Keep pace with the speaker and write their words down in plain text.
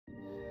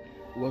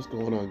What's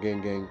going on,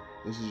 gang gang?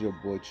 This is your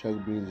boy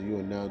Chuck Beans, and you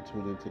are now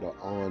tuned into the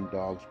On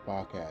Dogs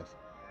podcast.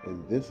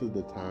 And this is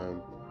the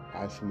time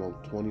I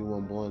smoke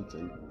 21 blunts,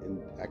 and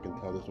I can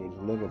tell the story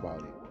to live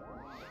about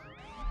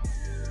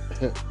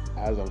it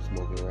as I'm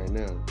smoking right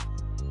now.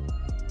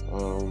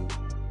 Um,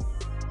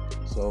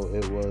 so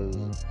it was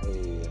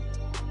a.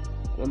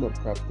 I'm gonna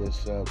prep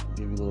this up,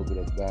 give you a little bit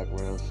of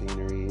background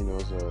scenery.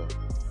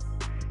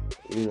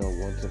 It's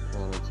once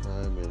upon a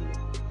time and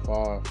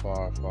far,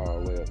 far, far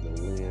away up the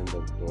land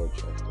of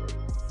Dorchester.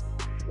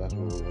 That's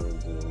what we're gonna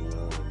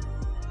do.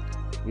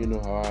 You know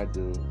how I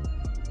do.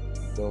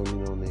 Don't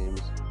need no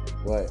names,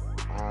 but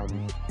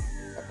I'm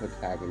a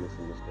protagonist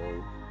in the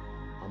story.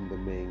 I'm the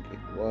main.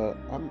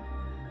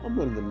 I'm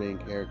one of the main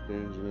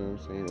characters. You know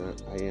what I'm saying?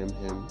 I am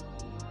him.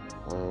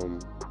 Um,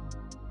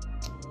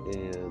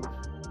 and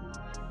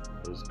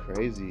it was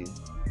crazy.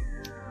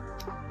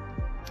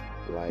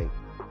 Like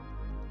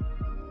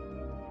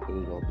it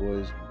was my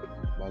boy's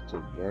about to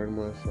burn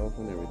myself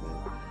and everything.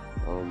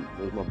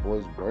 It was my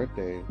boy's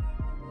birthday,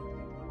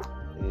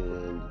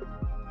 and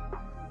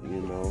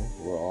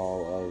we're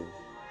all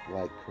of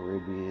like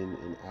Caribbean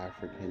and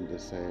African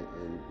descent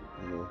and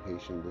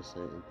Haitian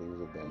descent and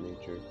things of that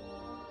nature.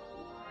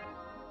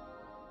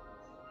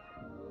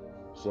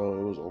 So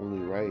it was only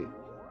right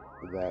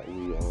that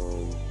we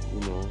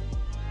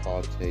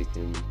partake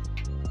and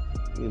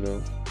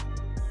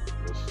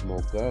let's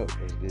smoke up,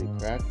 let's get it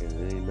cracking.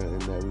 It ain't nothing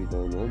that we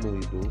don't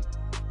normally do.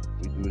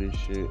 We do this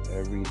shit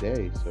every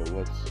day. So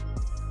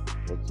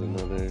what's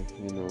another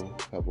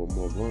couple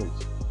more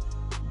blunts?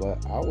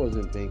 But I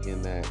wasn't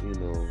thinking that we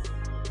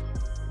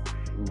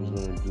was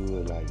gonna do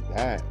it like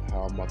that.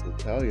 How I'm about to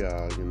tell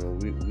y'all,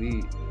 we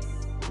we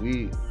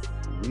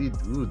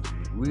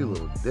a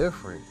little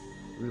different.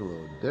 We a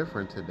little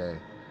different today,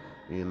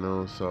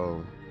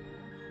 So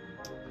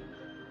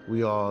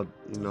we all,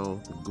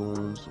 the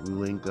goons, we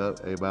link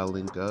up. Everybody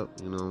link up.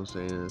 You know what I'm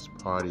saying? It's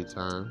party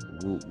time.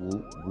 Woot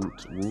woot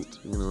woot woot.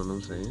 You know what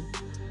I'm saying?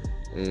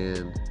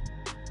 And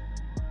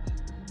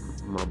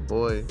my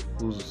boy,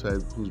 whose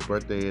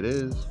birthday it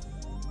is,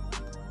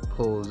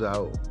 pulls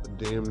out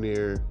damn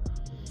near,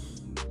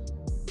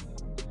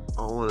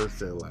 I want to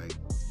say like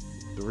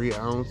 3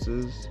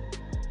 ounces,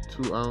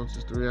 2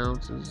 ounces, 3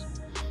 ounces.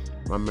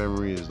 My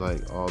memory is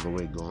like all the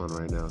way gone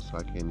right now, so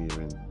I can't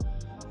even.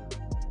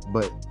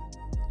 But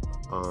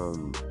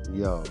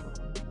yo,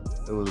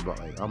 it was about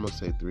like, I'm gonna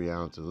say 3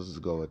 ounces. Let's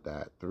just go with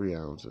that, 3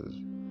 ounces.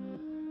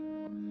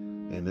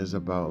 And it's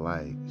about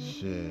like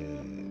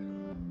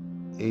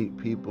 8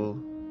 people.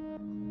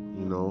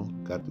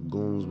 Got the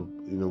goons.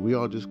 We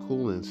all just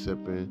cooling,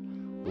 sipping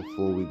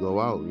before we go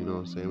out. You know what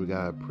I'm saying? We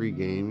got a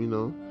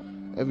pregame.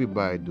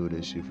 Everybody do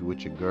this shit. If you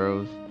with your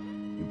girls,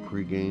 you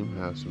pregame,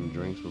 have some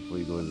drinks before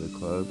you go to the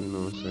club. You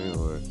know what I'm saying?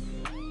 Or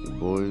your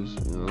boys,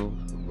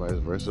 vice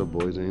versa,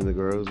 boys and the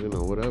girls,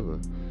 whatever.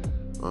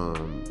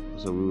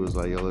 So we was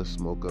like, yo, let's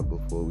smoke up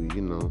before we,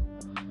 do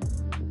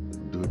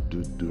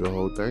the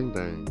whole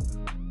thing.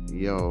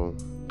 Yo,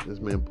 this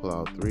man pull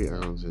out 3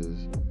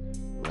 ounces,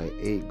 like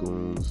 8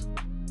 goons.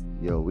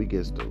 Yo, we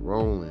gets to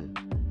rolling.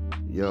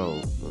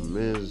 Yo, my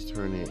man's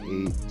turning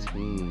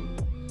 18.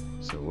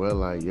 So we're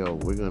like, yo,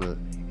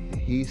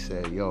 he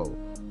said, yo,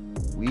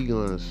 we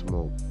gonna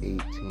smoke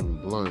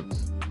 18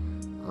 blunts.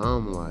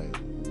 I'm like,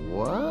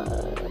 what?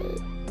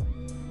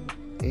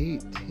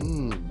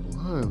 18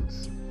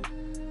 blunts.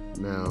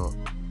 Now,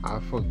 I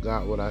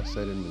forgot what I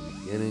said in the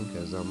beginning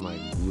because I'm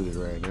like booted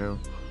right now.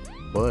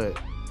 But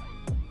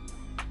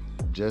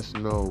just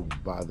know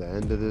by the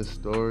end of this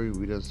story,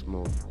 we done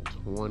smoked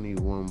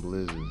 21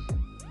 blizzards.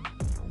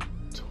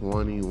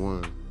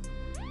 21.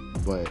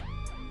 But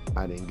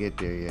I didn't get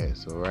there yet.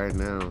 So right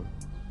now,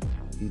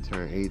 he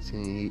turned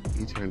 18.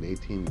 He turned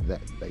 18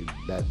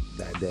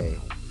 that day.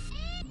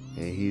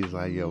 And he's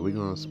like, yo, we're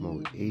gonna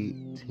smoke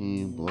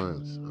 18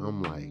 blunts.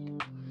 I'm like,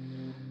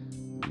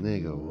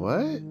 nigga,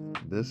 what?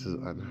 This is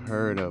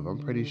unheard of. I'm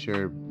pretty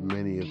sure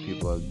many of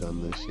people have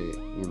done this shit,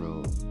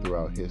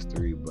 throughout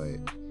history, but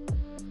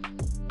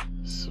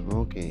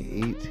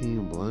smoking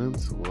 18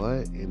 blunts?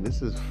 What? And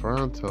this is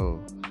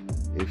Fronto.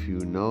 If you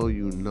know,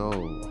 you know.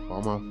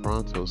 All my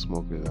Fronto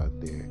smokers out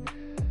there.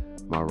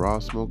 My raw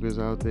smokers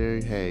out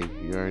there, hey,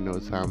 you already know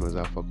what time it is.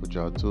 I fuck with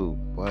y'all too.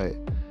 But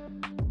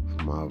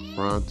for my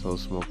Fronto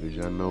smokers,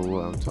 y'all know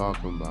what I'm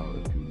talking about.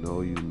 If you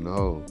know, you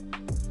know.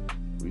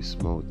 We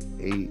smoked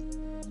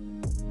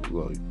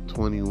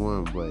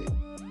 21, but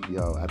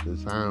yo, at the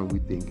time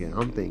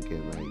I'm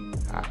thinking like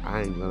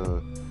I ain't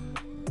gonna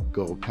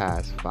go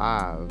past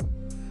 5.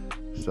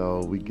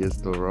 So we gets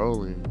to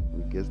rolling.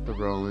 We just,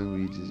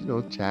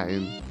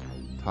 chatting,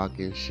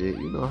 talking shit.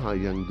 You know how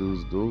young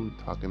dudes do,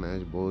 talking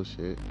that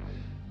bullshit.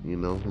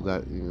 Who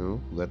got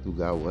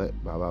what,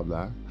 blah blah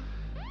blah.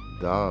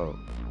 Dog,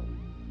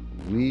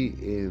 we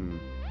in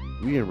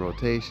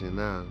rotation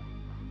now.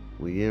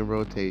 We in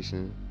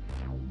rotation.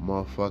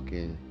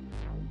 Motherfucking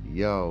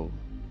yo.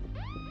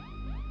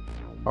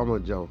 I'm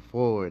gonna jump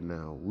forward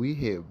now.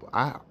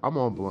 I'm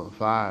on blunt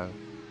 5.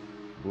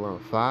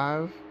 Blunt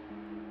 5.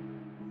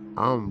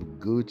 I'm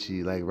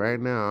Gucci. Like right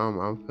now,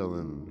 I'm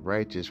feeling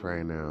righteous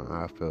right now.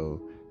 I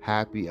feel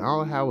happy.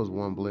 All I had was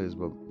one blizz,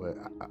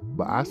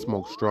 but I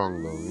smoke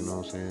strong though. You know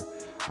what I'm saying?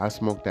 I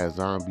smoke that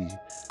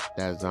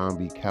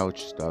zombie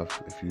couch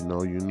stuff. If you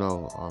know, you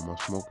know. All my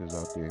smokers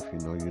out there, if you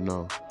know, you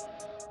know.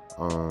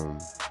 Um.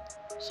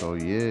 So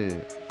yeah,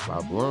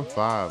 my blunt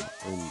five,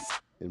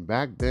 and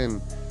back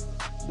then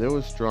there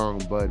was strong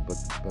bud,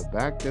 but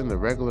back then the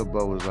regular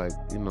bud was like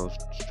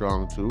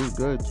strong too. It was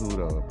good too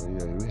though. But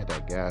yeah, we had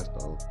that gas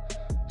though.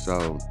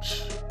 So,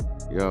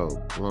 yo,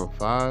 blunt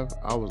five,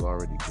 I was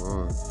already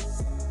gone.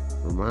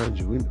 Remind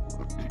you,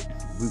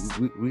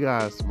 we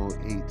gotta smoke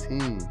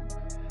 18.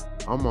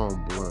 I'm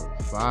on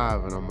blunt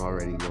five and I'm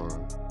already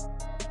gone.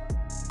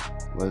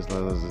 Let's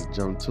just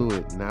jump to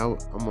it. Now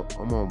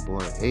I'm on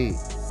blunt eight.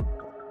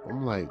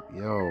 I'm like,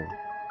 yo,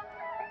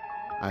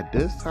 at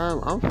this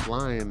time I'm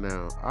flying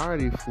now. I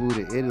already flew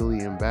to Italy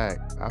and back.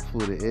 I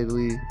flew to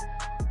Italy,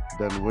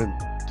 then went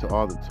to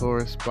all the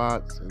tourist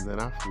spots, and then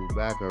I flew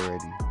back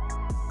already.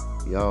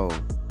 Yo,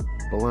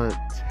 blunt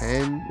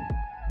 10,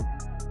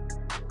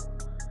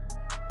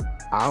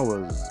 I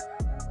was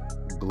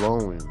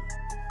glowing.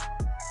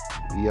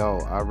 Yo,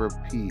 I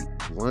repeat,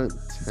 blunt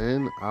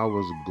 10, I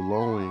was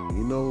glowing.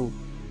 You know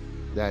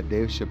that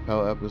Dave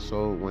Chappelle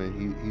episode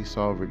when he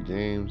saw Rick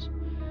James,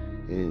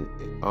 and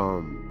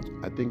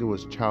I think it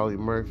was Charlie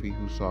Murphy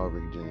who saw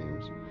Rick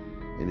James,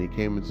 and he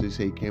came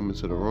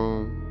into the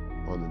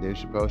room on the Dave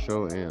Chappelle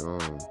show, and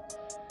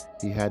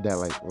he had that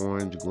like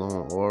orange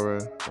glowing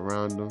aura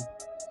around him.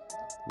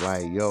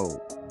 Like,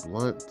 yo,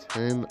 blunt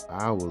 10,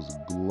 I was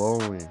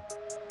glowing.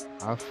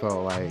 I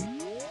felt like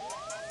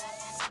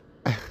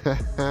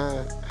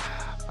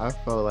I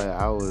felt like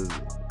I was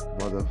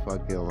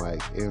motherfucking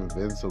like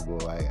invincible.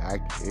 Like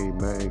ain't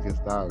nothing can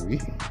stop me.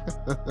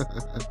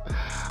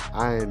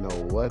 I ain't know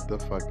what to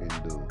fucking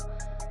do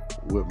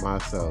with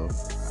myself.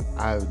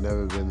 I've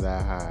never been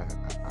that high.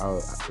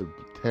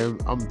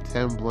 I'm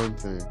 10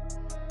 blunts in,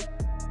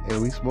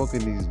 and we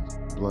smoking these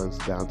blunts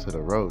down to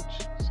the roach.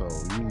 So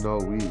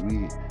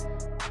we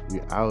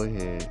out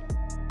here,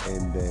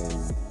 and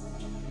then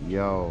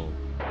yo,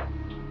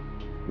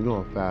 we're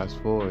gonna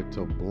fast forward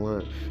to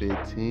blunt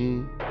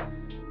 15.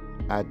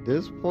 At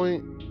this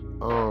point,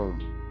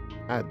 I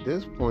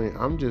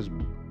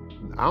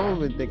don't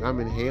even think I'm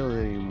inhaling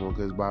anymore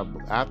because by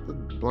after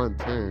blunt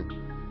 10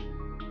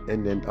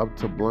 and then up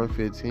to blunt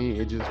 15,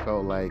 it just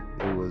felt like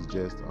it was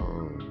just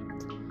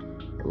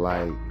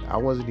like I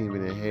wasn't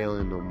even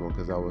inhaling no more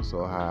because I was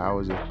so high. I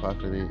was just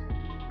puffing it,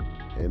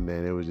 and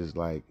then it was just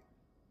like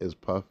it's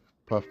puff,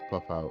 puff,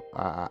 puff out.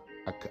 I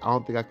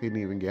don't think I couldn't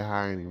even get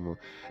high anymore.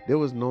 There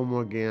was no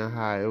more getting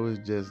high. It was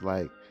just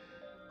like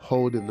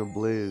holding the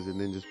blizz and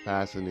then just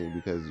passing it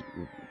because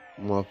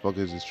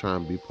motherfuckers just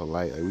trying to be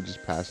polite. Like we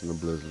just passing the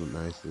blizz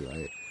nicely,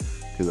 like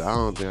because I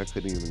don't think I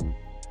couldn't even.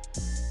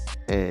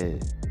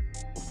 And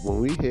when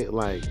we hit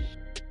like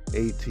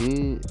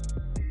 18,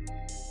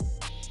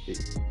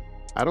 it,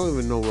 I don't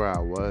even know where I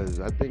was.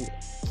 I think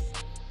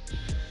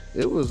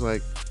it was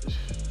like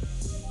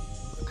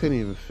I couldn't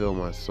even feel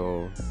my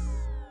soul.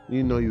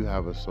 You know you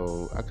have a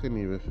soul. I couldn't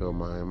even feel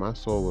mine. My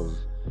soul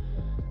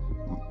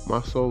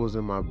was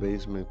in my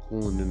basement,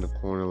 cooling in the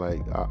corner.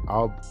 Like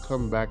I'll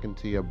come back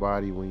into your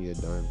body when you're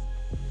done.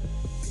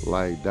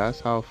 Like that's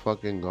how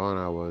fucking gone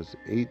I was.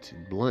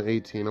 18, blunt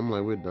 18. I'm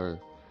like, we're done.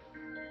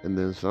 And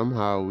then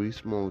somehow we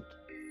smoked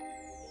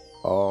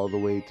all the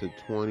way to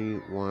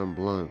 21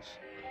 blunts.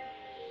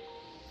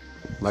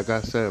 Like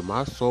I said,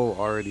 my soul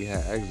already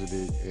had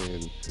exited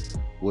and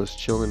was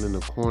chilling in the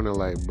corner.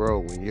 Like, bro,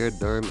 when you're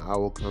done, I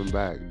will come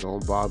back.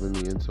 Don't bother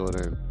me until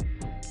then.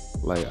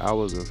 Like I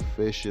was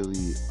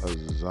officially a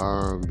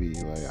zombie.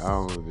 Like I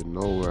don't even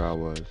know where I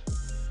was.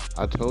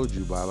 I told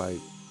you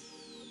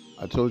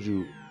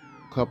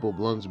a couple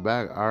blunts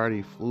back. I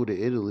already flew to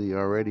Italy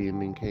already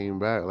and then came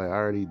back. Like I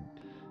already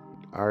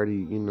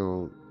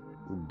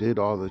did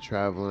all the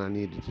traveling I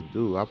needed to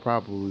do. I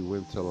probably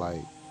went to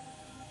like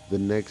the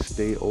next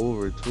state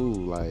over too.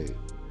 Like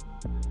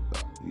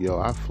yo,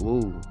 I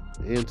flew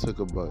and took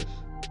a bus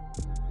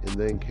and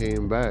then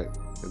came back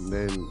and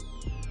then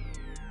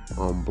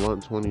on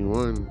blunt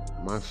 21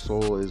 my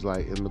soul is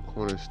like in the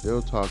corner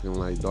still talking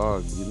like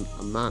dog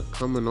I'm not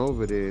coming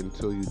over there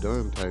until you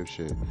done type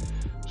shit.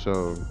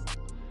 So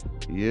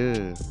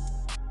yeah,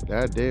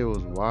 that day was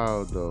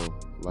wild though.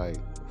 Like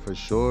for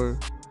sure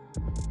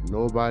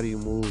nobody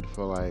moved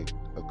for like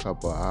a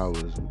couple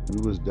hours.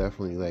 We was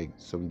definitely like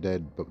some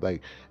dead, but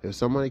like if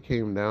somebody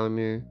came down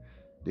there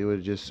they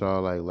would just saw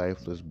like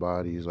lifeless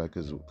bodies. Like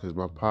cause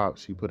my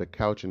pops, he put a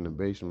couch in the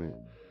basement,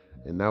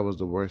 and that was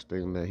the worst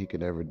thing that he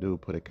could ever do,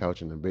 put a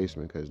couch in the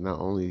basement, because not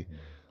only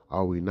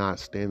are we not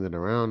standing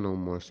around no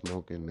more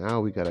smoking,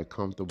 now we got a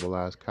comfortable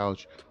ass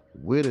couch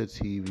with a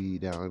TV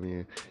down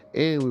there,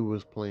 and we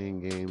was playing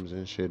games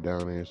and shit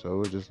down there. So it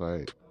was just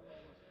like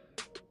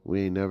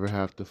we ain't never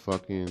have to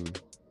fucking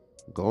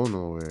go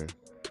nowhere.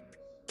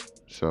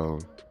 So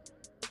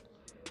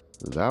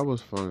that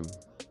was fun,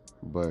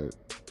 but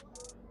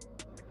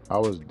I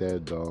was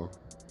dead though.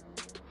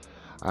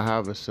 I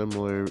have a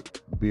similar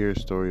beer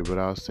story, but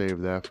I'll save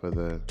that for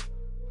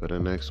the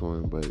next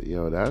one. But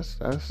yo, that's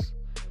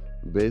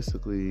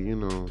basically,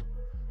 the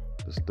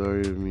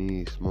story of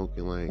me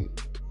smoking like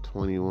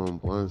 21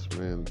 blunts,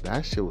 man.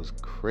 That shit was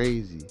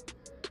crazy.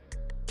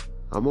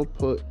 I'm gonna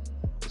put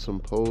some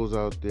polls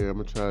out there. I'm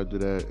gonna try to do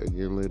that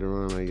again later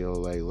on. Like, yo,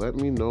 like, let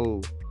me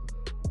know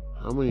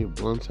how many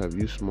blunts have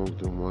you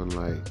smoked in one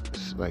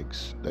like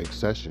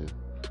session.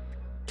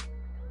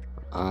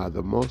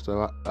 The most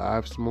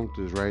I've smoked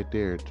is right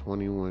there,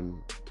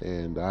 21,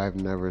 and I've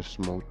never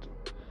smoked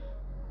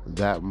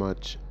that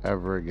much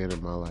ever again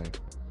in my life.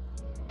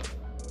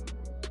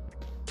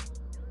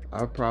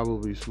 I've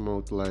probably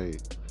smoked like,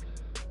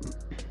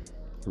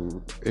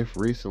 if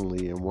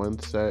recently in one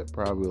set,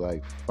 probably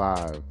like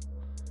 5.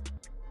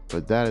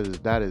 But that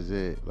is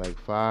it. Like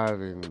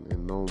 5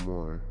 and no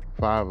more.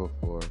 5 or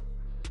 4.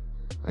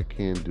 I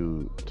can't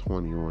do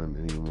 21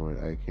 anymore.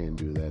 I can't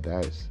do that.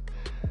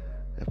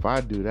 If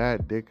I do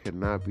that, there could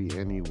not be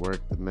any work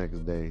the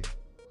next day.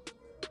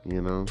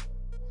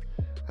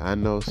 I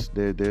know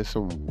there's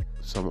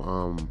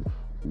some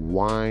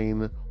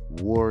wine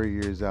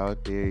warriors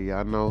out there.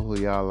 Y'all know who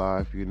y'all are.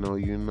 If you know,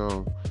 you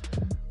know.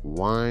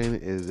 Wine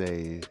is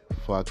a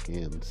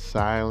fucking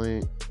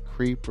silent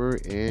creeper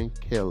and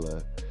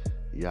killer.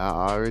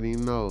 Y'all already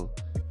know.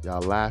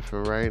 Y'all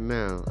laughing right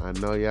now. I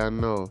know y'all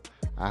know.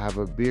 I have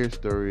a beer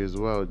story as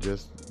well,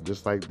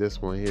 just like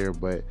this one here,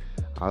 but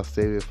I'll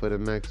save it for the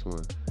next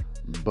one.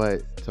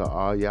 But to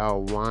all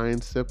y'all wine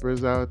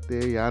sippers out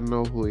there, y'all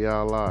know who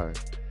y'all are.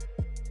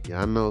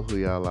 Y'all know who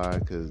y'all are,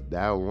 because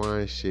that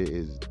wine shit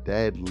is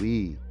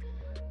deadly.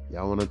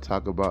 Y'all want to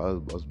talk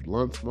about us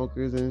blunt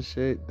smokers and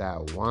shit?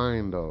 That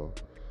wine, though.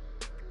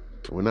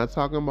 We're not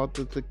talking about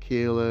the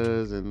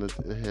tequilas and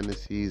the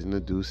Hennessy's and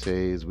the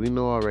Douces. We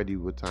know already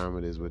what time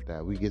it is with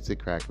that. We get it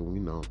cracking, we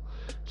know.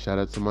 Shout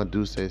out to my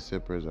Douce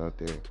sippers out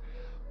there.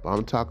 But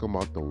I'm talking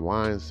about the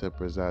wine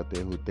sippers out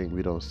there who think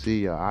we don't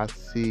see y'all. I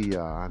see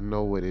y'all. I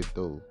know what it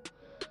do.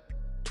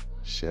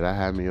 Shit, I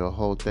had me a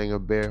whole thing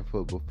of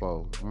barefoot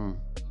before.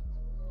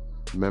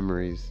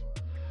 Memories.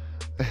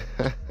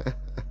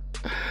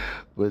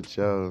 But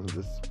yo,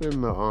 this has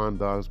been the On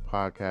Dogs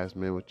podcast,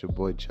 man, with your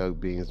boy Chuck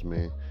Beans,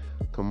 man.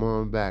 Come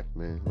on back,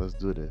 man. Let's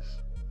do this.